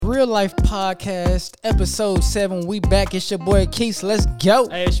Real Life Podcast, episode 7. We back. It's your boy Keith. Let's go.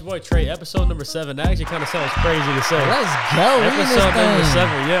 Hey, it's your boy Trey. Episode number 7. That actually kind of sounds crazy to say. Let's go. Episode number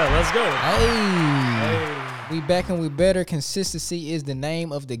 7. Yeah, let's go. Hey. We back and we better. Consistency is the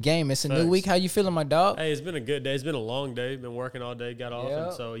name of the game. It's a new week. How you feeling, my dog? Hey, it's been a good day. It's been a long day. Been working all day. Got off. Yep.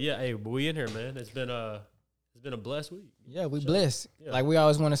 And so, yeah, hey, we in here, man. It's been a blessed week. Yeah, we blessed. Yeah. Like we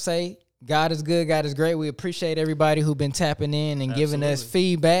always want to say, God is good. God is great. We appreciate everybody who been tapping in and giving us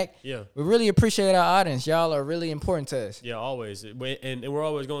feedback. Yeah. We really appreciate our audience. Y'all are really important to us. Yeah, always. And we're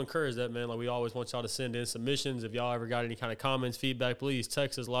always going to encourage that, man. Like, we always want y'all to send in submissions. If y'all ever got any kind of comments, feedback, please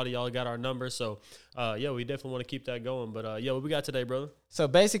text us. A lot of y'all got our number. So, yeah, we definitely want to keep that going. But, yeah, what we got today, brother? So,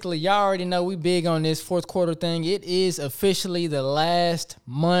 basically, y'all already know we big on this fourth quarter thing. It is officially the last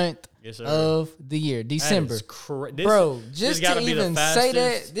month of the year, December. Bro, just to even say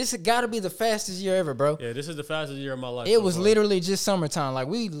that, this has got to be the fastest year ever, bro. Yeah, this is the fastest year of my life. It was literally just summertime. Like,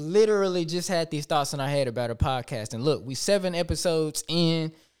 we literally just had these thoughts in our head about a podcast. And look, we 7 episodes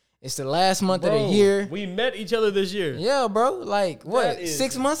in. It's the last month of the year. We met each other this year. Yeah, bro. Like, what,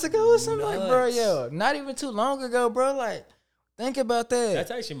 6 months ago or something? Nuts. Like, bro, yeah. Not even too long ago, bro. Like, think about that.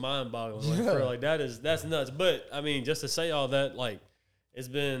 That's actually mind-boggling. Like, bro, like, that's nuts. But, I mean, just to say all that, like, it's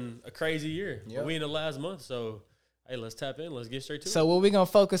been a crazy year. Yep. We in the last month, so hey, let's tap in. Let's get straight to it. So what we're going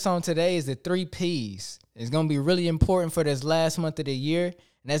to focus on today is the 3 Ps. It's going to be really important for this last month of the year, and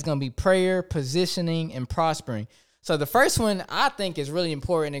that's going to be prayer, positioning, and prospering. So the first one I think is really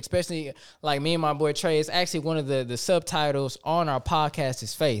important, especially like me and my boy Trey. It's actually one of the subtitles on our podcast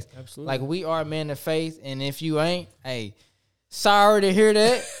is faith. Absolutely. Like, we are men of faith, and if you ain't, hey, sorry to hear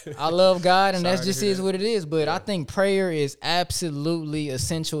that. I love God, and that's just is what it is. But yeah. I think prayer is absolutely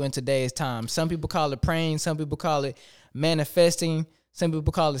essential in today's time. Some people call it praying. Some people call it manifesting. Some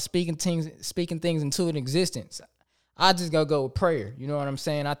people call it speaking things into an existence. I just go with prayer. You know what I'm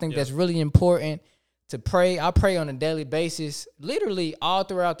saying? I think that's really important to pray. I pray on a daily basis, literally all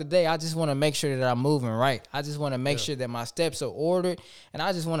throughout the day. I just want to make sure that I'm moving right. I just want to make sure that my steps are ordered, and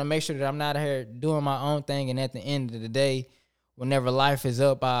I just want to make sure that I'm not here doing my own thing. And at the end of the day, whenever life is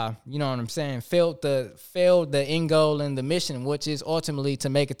up, you know what I'm saying, failed the end goal and the mission, which is ultimately to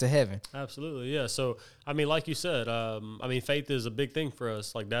make it to heaven. Absolutely, yeah. So, I mean, like you said, I mean, faith is a big thing for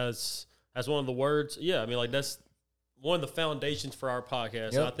us. Like, that's one of the words. Yeah, I mean, like, that's one of the foundations for our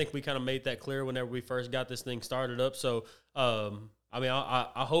podcast. Yep. And I think we kind of made that clear whenever we first got this thing started up. So, I mean,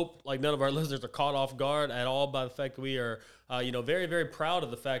 I hope, like, none of our listeners are caught off guard at all by the fact that we are, you know, very, very proud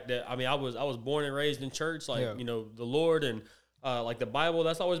of the fact that, I mean, I was born and raised in church, like, you know, the Lord and like the Bible,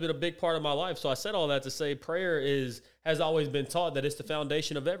 that's always been a big part of my life. So I said all that to say prayer has always been taught that it's the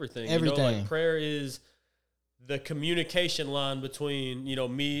foundation of everything. You know, like, prayer is the communication line between, you know,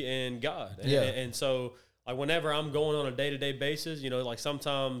 me and God. And so, like, whenever I'm going on a day-to-day basis, you know, like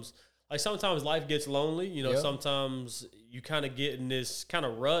sometimes life gets lonely, you know, sometimes you kind of get in this kind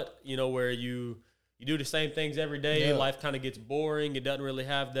of rut, you know, where you do the same things every day. Life kind of gets boring. It doesn't really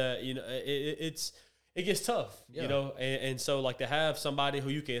have that, you know, it gets tough, you know, and so, like, to have somebody who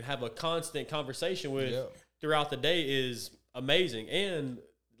you can have a constant conversation with throughout the day is amazing. And,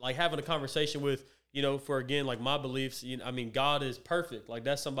 like, having a conversation with, you know, for, again, like, my beliefs, you know, I mean, God is perfect. Like,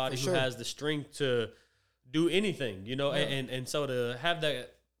 that's somebody who has the strength to do anything, you know, and so to have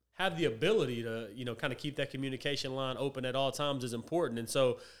the ability to, you know, kind of keep that communication line open at all times is important. And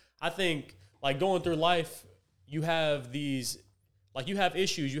so I think, like, going through life, you have these, like, you have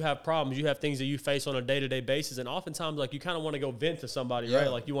issues, you have problems, you have things that you face on a day-to-day basis, and oftentimes, like, you kind of want to go vent to somebody,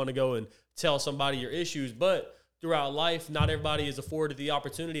 right? Like, you want to go and tell somebody your issues, but throughout life, not everybody is afforded the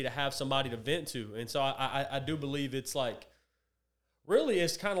opportunity to have somebody to vent to. And so I do believe it's, like, really,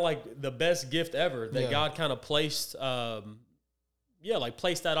 it's kind of like the best gift ever that God kind of placed,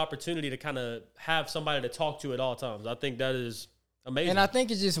 placed that opportunity to kind of have somebody to talk to at all times. I think that is amazing. And I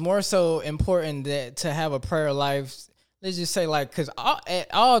think it's just more so important that to have a prayer life. Let's just say, like, because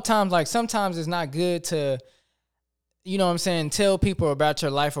at all times, like, sometimes it's not good to, you know what I'm saying, tell people about your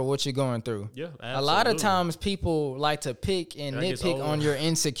life or what you're going through. Yeah, absolutely. A lot of times people like to pick and nitpick on your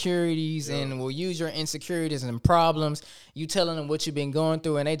insecurities and will use your insecurities and problems. You telling them what you've been going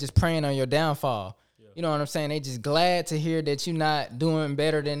through, and they just praying on your downfall. Yeah. You know what I'm saying? They just glad to hear that you're not doing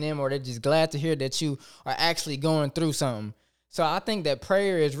better than them, or they're just glad to hear that you are actually going through something. So I think that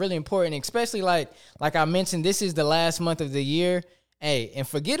prayer is really important, especially like I mentioned, this is the last month of the year. Hey, and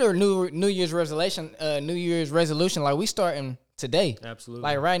forget our New Year's resolution. Like, we starting today. Absolutely.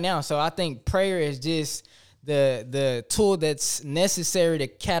 Like, right now. So I think prayer is just the tool that's necessary to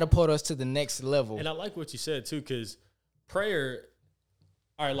catapult us to the next level. And I like what you said too, because prayer,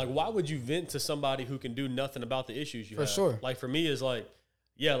 all right, like, why would you vent to somebody who can do nothing about the issues you have? For sure. Like, for me, is like,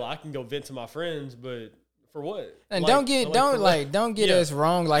 yeah, like I can go vent to my friends, but for what? And like, don't get us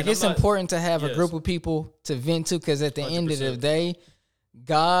wrong. Like, it's important to have a group of people to vent to, because at the 100%. End of the day,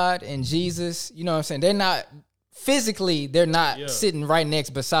 God and Jesus, you know what I'm saying, they're not physically, they're not sitting right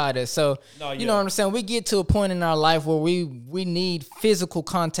next beside us. So you know what I'm saying, we get to a point in our life where we need physical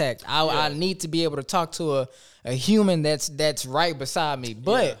contact. I need to be able to talk to a human that's right beside me.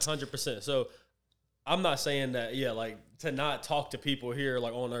 But 100%. So I'm not saying that like to not talk to people here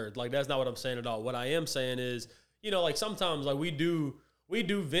like on earth. Like, that's not what I'm saying at all. What I am saying is, you know, like sometimes like we do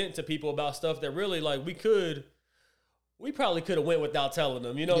vent to people about stuff that really like we probably could have went without telling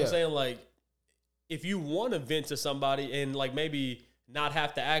them. You know what I'm saying? Like, if you want to vent to somebody and like maybe not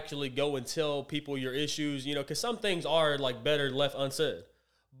have to actually go and tell people your issues, you know, because some things are like better left unsaid.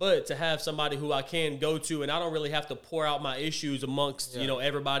 But to have somebody who I can go to and I don't really have to pour out my issues amongst, you know,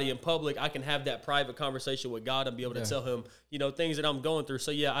 everybody in public. I can have that private conversation with God and be able to tell him, you know, things that I'm going through.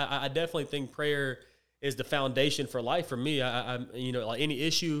 So, I definitely think prayer is the foundation for life for me. I you know, like any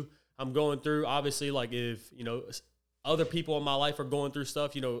issue I'm going through, obviously, like if, you know, other people in my life are going through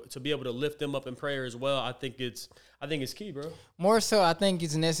stuff, you know, to be able to lift them up in prayer as well. I think it's key, bro. More so, I think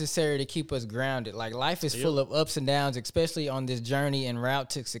it's necessary to keep us grounded. Like, life is full of ups and downs, especially on this journey and route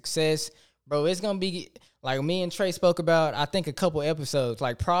to success. Bro, it's going to be, like me and Trey spoke about, I think a couple episodes,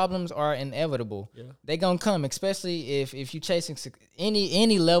 like problems are inevitable. Yeah. They're going to come, especially if you're chasing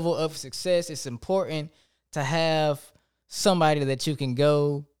any level of success. It's important to have somebody that you can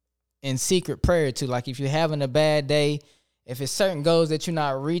go in secret prayer to. Like, if you're having a bad day, if it's certain goals that you're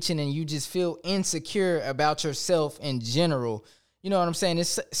not reaching and you just feel insecure about yourself in general, you know what I'm saying?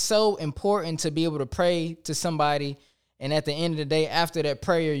 It's so important to be able to pray to somebody. And at the end of the day, after that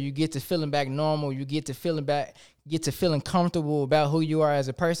prayer, you get to feeling back normal. You get to feeling comfortable about who you are as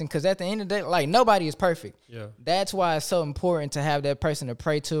a person. Because at the end of the day, like, nobody is perfect. Yeah. That's why it's so important to have that person to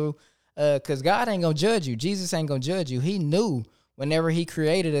pray to. Because God ain't going to judge you. Jesus ain't going to judge you. He knew whenever he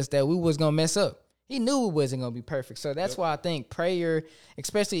created us that we was going to mess up. He knew it wasn't going to be perfect. So that's why I think prayer,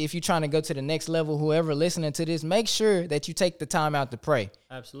 especially if you're trying to go to the next level, whoever listening to this, make sure that you take the time out to pray.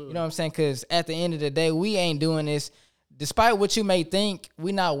 Absolutely. You know what I'm saying? Because at the end of the day, we ain't doing this. Despite what you may think,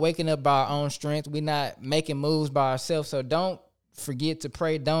 we're not waking up by our own strength. We're not making moves by ourselves. So don't forget to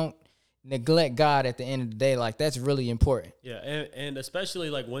pray. Don't neglect God at the end of the day. Like, that's really important. Yeah, and especially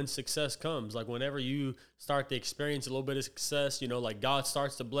like when success comes, like whenever you start to experience a little bit of success, you know, like God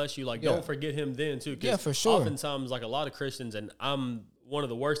starts to bless you, like don't forget him then too. Yeah, for sure. Oftentimes, like a lot of Christians, and I'm one of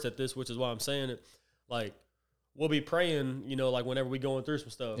the worst at this, which is why I'm saying it, like we'll be praying, you know, like whenever we going through some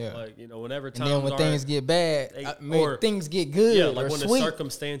stuff, like, you know, whenever times and then when things get bad, or things get good, like or when sweet. the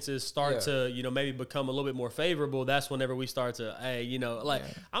circumstances start to, you know, maybe become a little bit more favorable, that's whenever we start to, hey, you know, like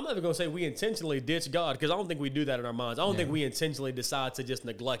I'm not even gonna say we intentionally ditch God, because I don't think we do that in our minds. I don't think we intentionally decide to just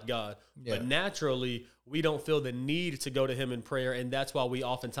neglect God, but naturally we don't feel the need to go to him in prayer, and that's why we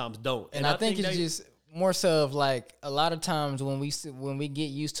oftentimes don't. And I think it's just more so of like a lot of times when we get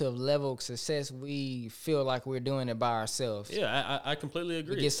used to a level of success, we feel like we're doing it by ourselves. Yeah, I completely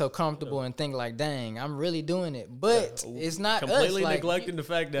agree. We get so comfortable and think like, dang, I'm really doing it. But it's not completely us. neglecting the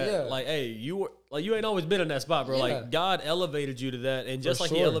fact that like, hey, you ain't always been in that spot, bro. Like God elevated you to that, and just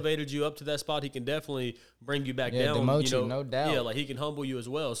like he elevated you up to that spot, he can definitely bring you back down. Demote you, no doubt. Yeah, like he can humble you as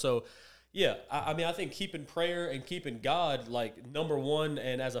well. So yeah, I mean, I think keeping prayer and keeping God like number one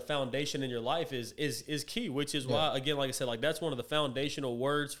and as a foundation in your life is key, which is why, again, like I said, like that's one of the foundational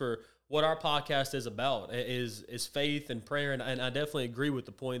words for what our podcast is about is faith and prayer. And I definitely agree with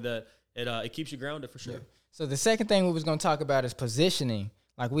the point that it keeps you grounded for sure. Yeah. So the second thing we was going to talk about is positioning.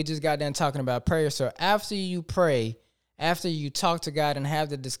 Like we just got done talking about prayer. So after you pray, after you talk to God and have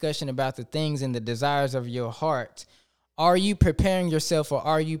the discussion about the things and the desires of your heart, are you preparing yourself, or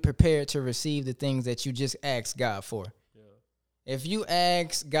are you prepared to receive the things that you just asked God for? Yeah. If you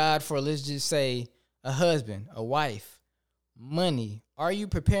ask God for, let's just say, a husband, a wife, money, are you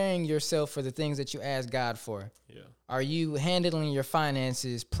preparing yourself for the things that you asked God for? Yeah. Are you handling your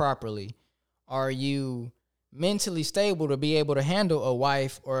finances properly? Are you mentally stable to be able to handle a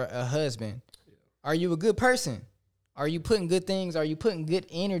wife or a husband? Yeah. Are you a good person? Are you putting good things? Are you putting good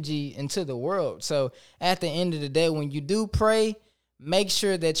energy into the world? So at the end of the day, when you do pray, make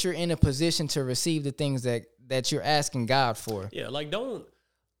sure that you're in a position to receive the things that you're asking God for. Yeah,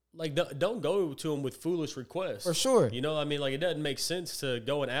 don't go to him with foolish requests. For sure. You know, I mean, like it doesn't make sense to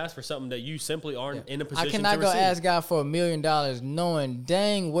go and ask for something that you simply aren't in a position to receive. I cannot go ask God for $1 million knowing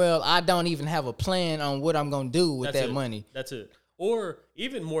dang well I don't even have a plan on what I'm going to do with that money. That's it. Or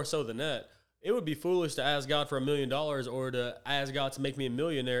even more so than that, it would be foolish to ask God for $1 million or to ask God to make me a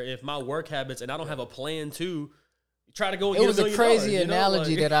millionaire if my work habits and I don't have a plan to, try to go and it get was $1 a million, crazy you know?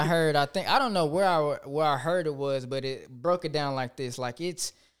 analogy Like, that I heard. I don't know where I heard it was, but it broke it down like this. Like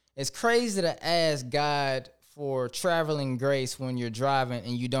it's crazy to ask God for traveling grace when you're driving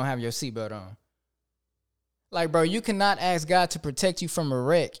and you don't have your seatbelt on. Like, bro, you cannot ask God to protect you from a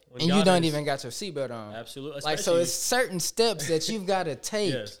wreck and you don't even got your seatbelt on. Absolutely. Like, so it's certain steps that you've got to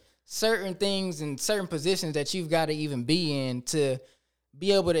take, Yes. certain things and certain positions that you've got to even be in to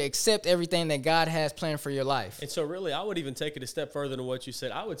be able to accept everything that God has planned for your life. And so really, I would even take it a step further than what you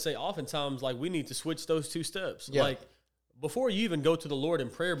said. I would say oftentimes, like, we need to switch those two steps. Yeah. Like, before you even go to the Lord in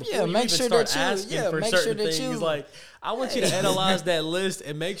prayer, before you even start asking for certain things, like, I want you to analyze that list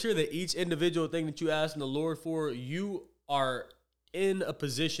and make sure that each individual thing that you ask the Lord for, you are in a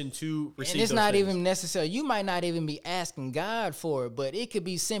position to receive. And it's those not things. even necessary. You might not even be asking God for it, but it could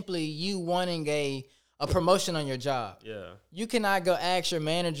be simply you wanting a promotion on your job. Yeah. You cannot go ask your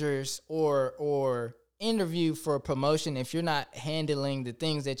managers or interview for a promotion if you're not handling the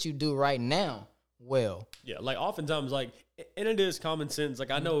things that you do right now well. Yeah, like oftentimes, like, and it is common sense. Like,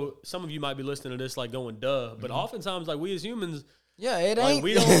 I know some of you might be listening to this like going, duh, but oftentimes, like, we as humans, yeah, it like, ain't.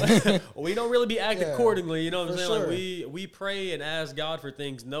 we don't really be acting accordingly. You know what I'm saying? Sure. Like, we pray and ask God for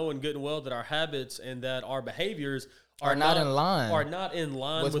things, knowing good and well that our habits and that our behaviors are not in line. Are not in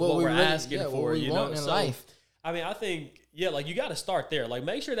line with what we're really, asking for. What we you want know, in so life. I mean, I think, yeah, like, you got to start there. Like,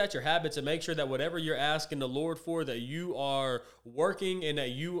 make sure that your habits and make sure that whatever you're asking the Lord for, that you are working and that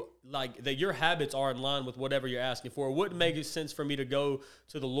you, like, that your habits are in line with whatever you're asking for. It wouldn't make sense for me to go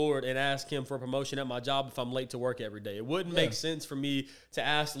to the Lord and ask him for a promotion at my job if I'm late to work every day. It wouldn't make sense for me to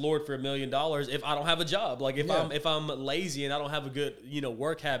ask the Lord for $1 million if I don't have a job. Like, if I'm lazy and I don't have a good,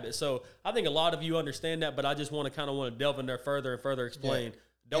 work habit. So I think a lot of you understand that, but I just want to delve in there further and further explain. Yeah.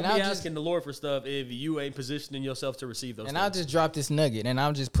 Don't be asking the Lord for stuff if you ain't positioning yourself to receive those things. I'll just drop this nugget, and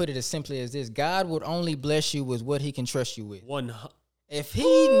I'll just put it as simply as this. God would only bless you with what he can trust you with. If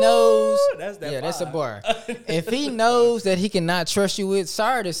he knows, that's a bar. If he knows that he cannot trust you with,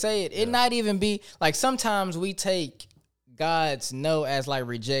 sorry to say it, it not even be, like, sometimes we take God's no as like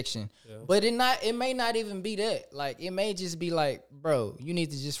rejection, but it may not even be that. Like, it may just be like, bro, you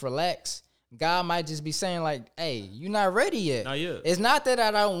need to just relax. God might just be saying, like, hey, you're not ready yet. Not yet. It's not that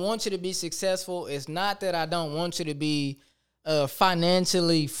I don't want you to be successful. It's not that I don't want you to be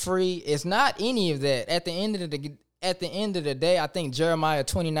financially free. It's not any of that. At the end of the day, I think Jeremiah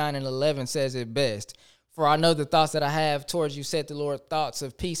 29:11 says it best. For I know the thoughts that I have towards you, said the Lord, thoughts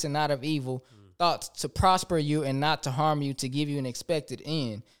of peace and not of evil, thoughts to prosper you and not to harm you, to give you an expected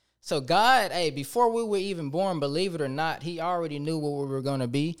end. So God, before we were even born, believe it or not, he already knew what we were going to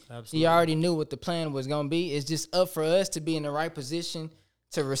be. Absolutely. He already knew what the plan was going to be. It's just up for us to be in the right position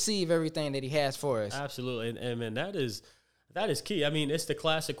to receive everything that he has for us. Absolutely. And man, that is key. I mean, it's the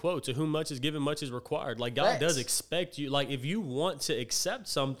classic quote, to whom much is given, much is required. Like, God does expect you. Like, if you want to accept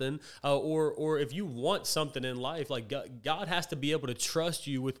something or if you want something in life, like, God has to be able to trust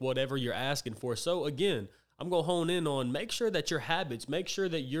you with whatever you're asking for. So again, I'm going to hone in on, make sure that your habits, make sure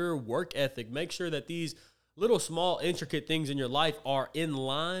that your work ethic, make sure that these little small intricate things in your life are in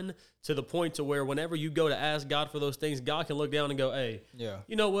line to the point to where whenever you go to ask God for those things, God can look down and go, hey,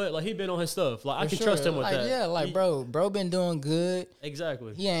 you know what? Like, he been on his stuff. Like, I can trust him with that. Yeah, like, bro been doing good.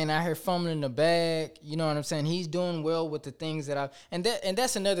 Exactly. He ain't out here fumbling the bag. You know what I'm saying? He's doing well with the things that and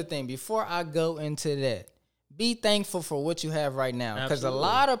that's another thing. Before I go into that, be thankful for what you have right now. Because a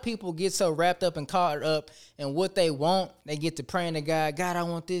lot of people get so wrapped up and caught up in what they want. They get to praying to God, God, I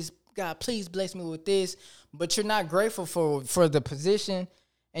want this. God, please bless me with this. But you're not grateful for the position.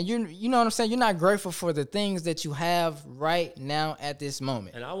 And you know what I'm saying? You're not grateful for the things that you have right now at this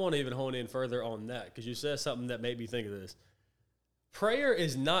moment. And I want to even hone in further on that, because you said something that made me think of this. Prayer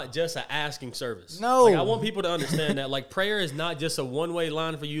is not just an asking service. No. Like, I want people to understand that. Like, prayer is not just a one-way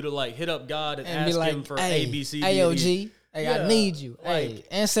line for you to, like, hit up God and ask him for A, B, C, D, AOG, I need you. Like,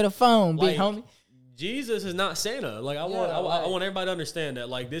 answer the phone, big homie. Jesus is not Santa. Like, I want everybody to understand that.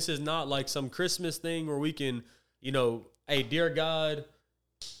 Like, this is not like some Christmas thing where we can, hey, dear God,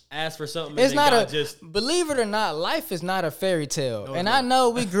 ask for something. It's not believe it or not, life is not a fairy tale. No, and I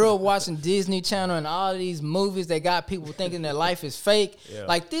know we grew up watching Disney Channel and all these movies that got people thinking that life is fake. Yeah.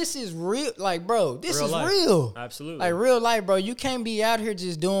 Like, this is real. Like, bro, this is real. Absolutely. Like, real life, bro. You can't be out here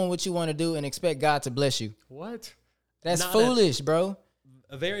just doing what you want to do and expect God to bless you. What? That's foolish, bro.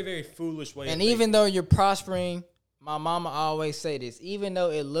 A very, very foolish way. And even though you're prospering, my mama always say this, even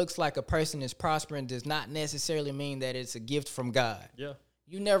though it looks like a person is prospering, does not necessarily mean that it's a gift from God. Yeah.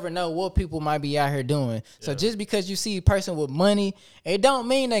 You never know what people might be out here doing. Yeah. So just because you see a person with money, it don't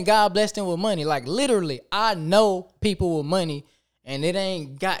mean that God blessed them with money. Like, literally, I know people with money, and it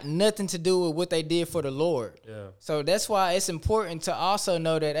ain't got nothing to do with what they did for the Lord. Yeah. So that's why it's important to also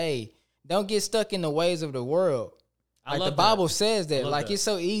know that, hey, don't get stuck in the ways of the world. Like the Bible says that. Like it's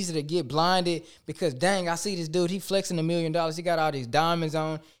so easy to get blinded because, dang, I see this dude. He flexing $1 million. He got all these diamonds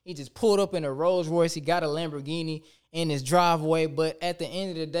on. He just pulled up in a Rolls Royce. He got a Lamborghini in his driveway. But at the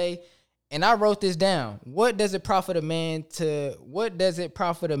end of the day, and I wrote this down, what does it profit a man to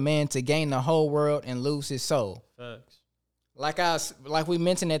gain the whole world and lose his soul? Facts. Like we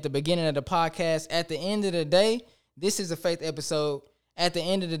mentioned at the beginning of the podcast, at the end of the day, this is a faith episode. At the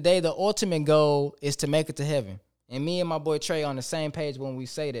end of the day, the ultimate goal is to make it to heaven. And me and my boy Trey on the same page when we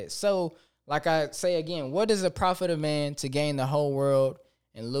say that. So, like I say again, what does it profit a man to gain the whole world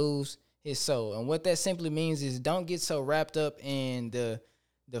and lose his soul? And what that simply means is don't get so wrapped up in the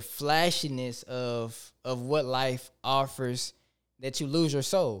flashiness of what life offers that you lose your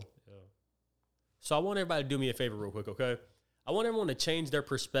soul. Yeah. So I want everybody to do me a favor real quick, okay? I want everyone to change their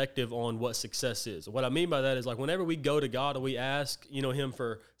perspective on what success is. What I mean by that is, like, whenever we go to God and we ask, him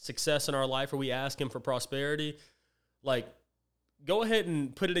for success in our life, or we ask him for prosperity, like, go ahead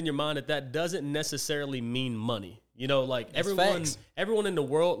and put it in your mind that doesn't necessarily mean money. Like everyone in the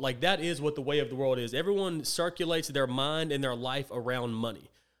world, like that is what the way of the world is. Everyone circulates their mind and their life around money.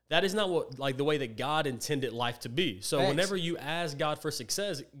 That is not what, like, the way that God intended life to be. So whenever you ask God for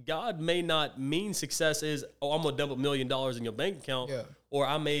success, God may not mean success is, oh, I'm going to dump $1 million in your bank account, or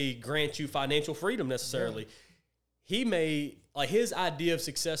I may grant you financial freedom necessarily. Yeah. He may, like, his idea of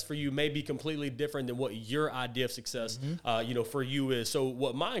success for you may be completely different than what your idea of success, for you is. So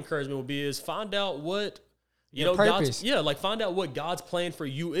what my encouragement would be is find out what, find out what God's plan for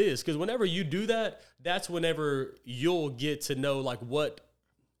you is. Because whenever you do that, that's whenever you'll get to know, like, what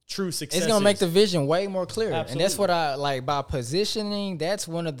true success it's going to make the vision way more clear. Absolutely. And that's what I like by positioning. That's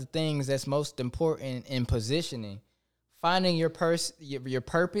one of the things that's most important in positioning. Finding your purpose,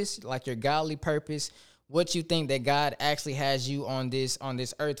 like your godly purpose, what you think that God actually has you on this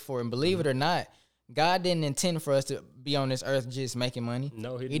earth for. And believe it or not, God didn't intend for us to be on this earth just making money.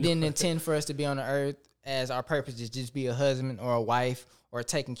 No, he didn't intend for us to be on the earth as our purpose is just be a husband or a wife or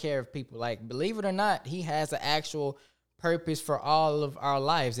taking care of people. Like, believe it or not, he has an actual purpose for all of our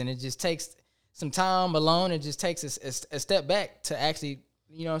lives. And it just takes some time alone. It just takes a step back to actually,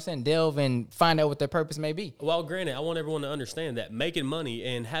 delve and find out what their purpose may be. Well, granted, I want everyone to understand that making money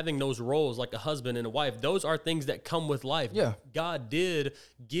and having those roles like a husband and a wife, those are things that come with life. Yeah. God did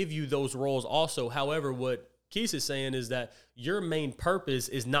give you those roles also. However, what Keith is saying is that your main purpose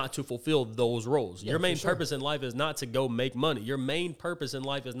is not to fulfill those roles. Your main purpose in life is not to go make money. Your main purpose in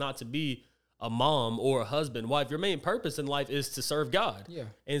life is not to be a mom or a husband, wife. Your main purpose in life is to serve God. Yeah.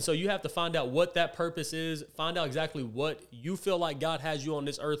 And so you have to find out what that purpose is, find out exactly what you feel like God has you on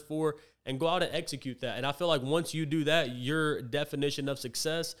this earth for, and go out and execute that. And I feel like once you do that, your definition of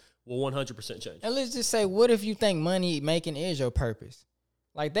success will 100% change. And let's just say, what if you think money making is your purpose?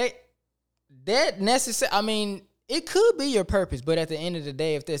 Like that necessary. I mean, it could be your purpose, but at the end of the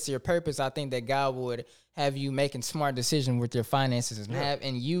day, if that's your purpose, I think that God would have you making smart decisions with your finances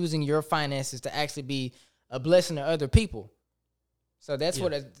and using your finances to actually be a blessing to other people. So that's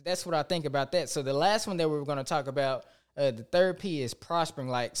what I think about that. So the last one that we were going to talk about, the third P is prospering.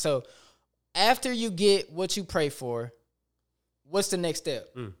 Like, so after you get what you pray for, what's the next step?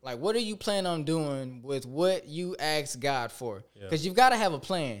 Like, what are you planning on doing with what you ask God for? Because you've got to have a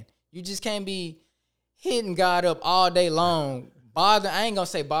plan. You just can't be hitting God up all day long. I ain't going to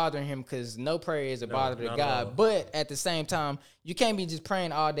say bothering him because no prayer is a bother to God. But at the same time, you can't be just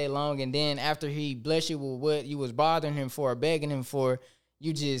praying all day long and then after he bless you with what you was bothering him for or begging him for,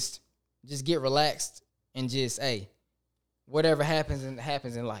 you just get relaxed and just, hey, whatever happens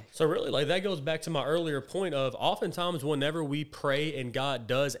in life. So really, like, that goes back to my earlier point of oftentimes whenever we pray and God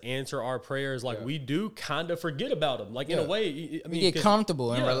does answer our prayers, like we do kind of forget about them. Like in a way, I mean, you get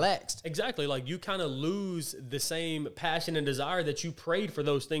comfortable and relaxed. Exactly. Like you kind of lose the same passion and desire that you prayed for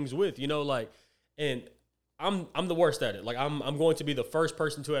those things with, like, and I'm the worst at it. Like I'm going to be the first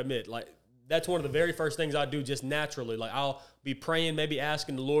person to admit, like, that's one of the very first things I do just naturally. Like I'll be praying, maybe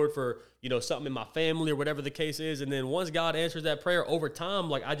asking the Lord for, something in my family or whatever the case is. And then once God answers that prayer over time,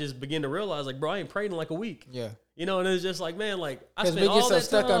 like I just begin to realize, like, bro, I ain't prayed in like a week. Yeah. And it's just like, man, like I spent we get all so that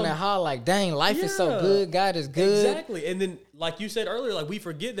stuck time on that high, like, dang, life is so good. God is good. Exactly. And then, like you said earlier, like we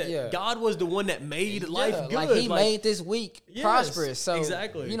forget that God was the one that made life good. Like he made this week prosperous. So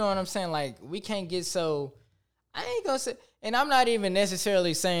exactly. You know what I'm saying? Like we can't get so, I ain't gonna say, and I'm not even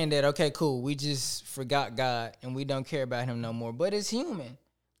necessarily saying that, okay, cool, we just forgot God and we don't care about him no more. But it's human.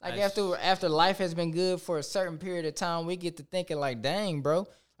 Like after life has been good for a certain period of time, we get to thinking like, dang, bro.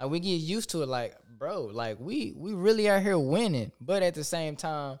 Like we get used to it. Like, bro, like we really are here winning. But at the same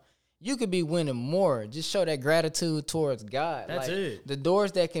time, you could be winning more. Just show that gratitude towards God. That's like, it. The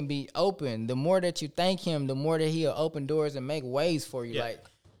doors that can be open, the more that you thank him, the more that he'll open doors and make ways for you. Yeah. Like,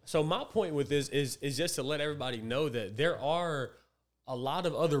 so my point with this is just to let everybody know that there are a lot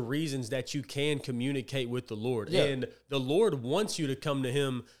of other reasons that you can communicate with the Lord. Yeah. And the Lord wants you to come to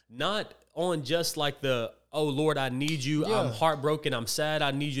him, not on just like the, oh, Lord, I need you. Yeah. I'm heartbroken. I'm sad.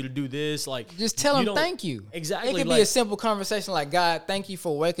 I need you to do this. Like, just tell him thank you. Exactly. It could be a simple conversation like, God, thank you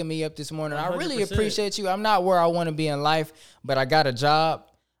for waking me up this morning. 100%. I really appreciate you. I'm not where I want to be in life, but I got a job.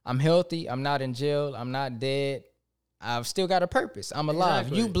 I'm healthy. I'm not in jail. I'm not dead. I've still got a purpose. I'm alive.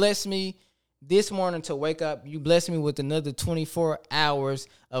 Exactly. You blessed me this morning to wake up. You blessed me with another 24 hours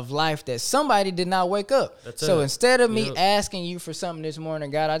of life that somebody did not wake up. That's so it. instead of me asking you for something this morning,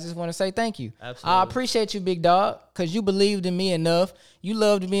 God, I just want to say thank you. Absolutely. I appreciate you, big dog, because you believed in me enough. You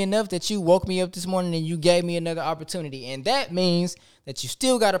loved me enough that you woke me up this morning and you gave me another opportunity. And that means that you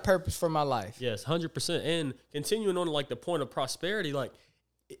still got a purpose for my life. Yes, 100%. And continuing on like the point of prosperity, like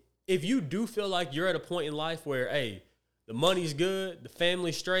if you do feel like you're at a point in life where, hey, the money's good, the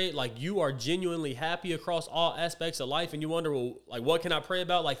family's straight, like you are genuinely happy across all aspects of life, and you wonder, well, like, what can I pray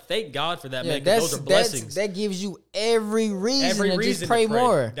about? Like, thank God for that, man, because those are blessings. That gives you every reason to just pray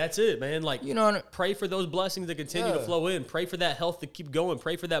more. That's it, man. Like, you know, pray for those blessings to continue to flow in. Pray for that health to keep going.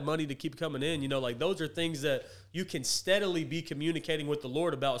 Pray for that money to keep coming in. You know, like those are things that you can steadily be communicating with the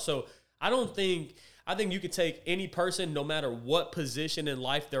Lord about. So I think you can take any person, no matter what position in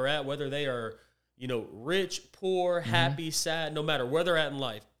life they're at, whether they are, you know, rich, poor, happy, sad, no matter where they're at in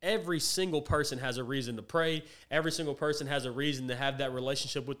life. Every single person has a reason to pray. Every single person has a reason to have that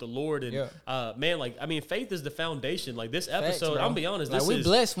relationship with the Lord. And man, like, I mean, faith is the foundation. Like this episode, I'm be honest, like we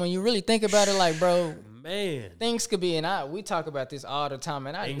blessed when you really think about it. Like, bro, man, things could be, and we talk about this all the time.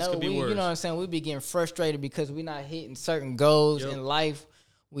 And I know you know what I'm saying. We be getting frustrated because we're not hitting certain goals in life.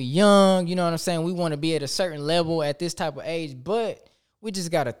 We young, you know what I'm saying. We want to be at a certain level at this type of age, but we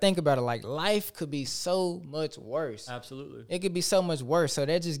just got to think about it. Like, life could be so much worse. Absolutely. It could be so much worse. So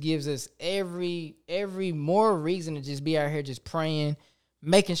that just gives us every more reason to just be out here just praying,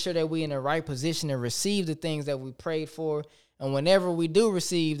 making sure that we in the right position to receive the things that we prayed for. And whenever we do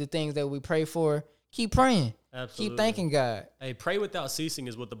receive the things that we pray for, keep praying. Absolutely. Keep thanking God. Hey, pray without ceasing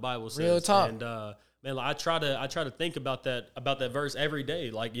is what the Bible says. Real talk. And man, like, I try to think about that verse every day.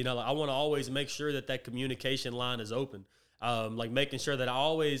 Like, you know, like, I want to always make sure that communication line is open. Like making sure that I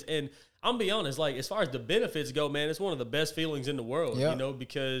always, and I'm gonna be honest, like as far as the benefits go, man, it's one of the best feelings in the world, you know,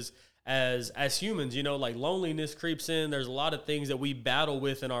 because as humans, you know, like loneliness creeps in. There's a lot of things that we battle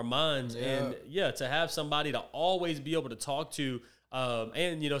with in our minds. And to have somebody to always be able to talk to,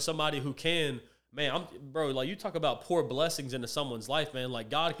 and, you know, somebody who can, man, bro, like you talk about pour blessings into someone's life, man, like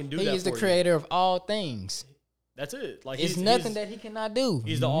God can do that for you. He is the creator of all things. That's it. Like it's nothing that he cannot do.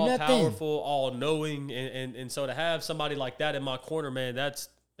 He's the all-powerful, all-knowing, and so to have somebody like that in my corner, man, that's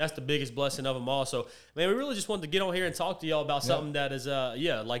the biggest blessing of them all. So, man, we really just wanted to get on here and talk to y'all about something that is,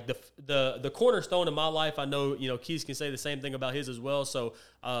 like the cornerstone of my life. I know, you know, Keith can say the same thing about his as well. So,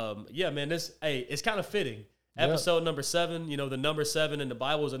 man, it's kind of fitting. Episode number 7, you know, the number 7 in the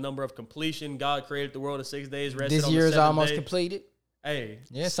Bible is a number of completion. God created the world in 6 days. Rested this on year the is almost day. completed. Hey,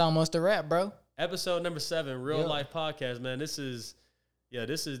 it's almost a wrap, bro. Episode number 7, Real Life Podcast, man. This is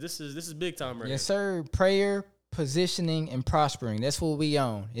big time right here. Yes, sir. Prayer, positioning, and prospering. That's what we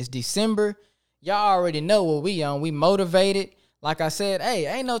on. It's December. Y'all already know what we on. We motivated. Like I said, hey,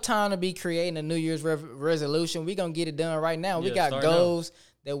 ain't no time to be creating a New Year's resolution. We gonna get it done right now. We got goals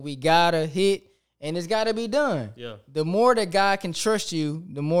that we gotta hit, and it's gotta be done. Yeah. The more that God can trust you,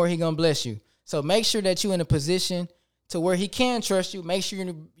 the more he gonna bless you. So make sure that you in a position to where he can trust you. Make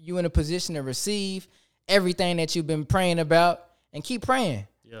sure you're in a position to receive everything that you've been praying about, and keep praying.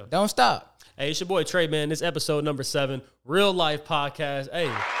 Yeah. Don't stop. Hey, it's your boy Trey, man. This episode number 7, Real Life Podcast. Hey,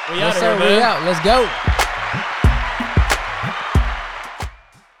 we out here, man. We out. Let's go.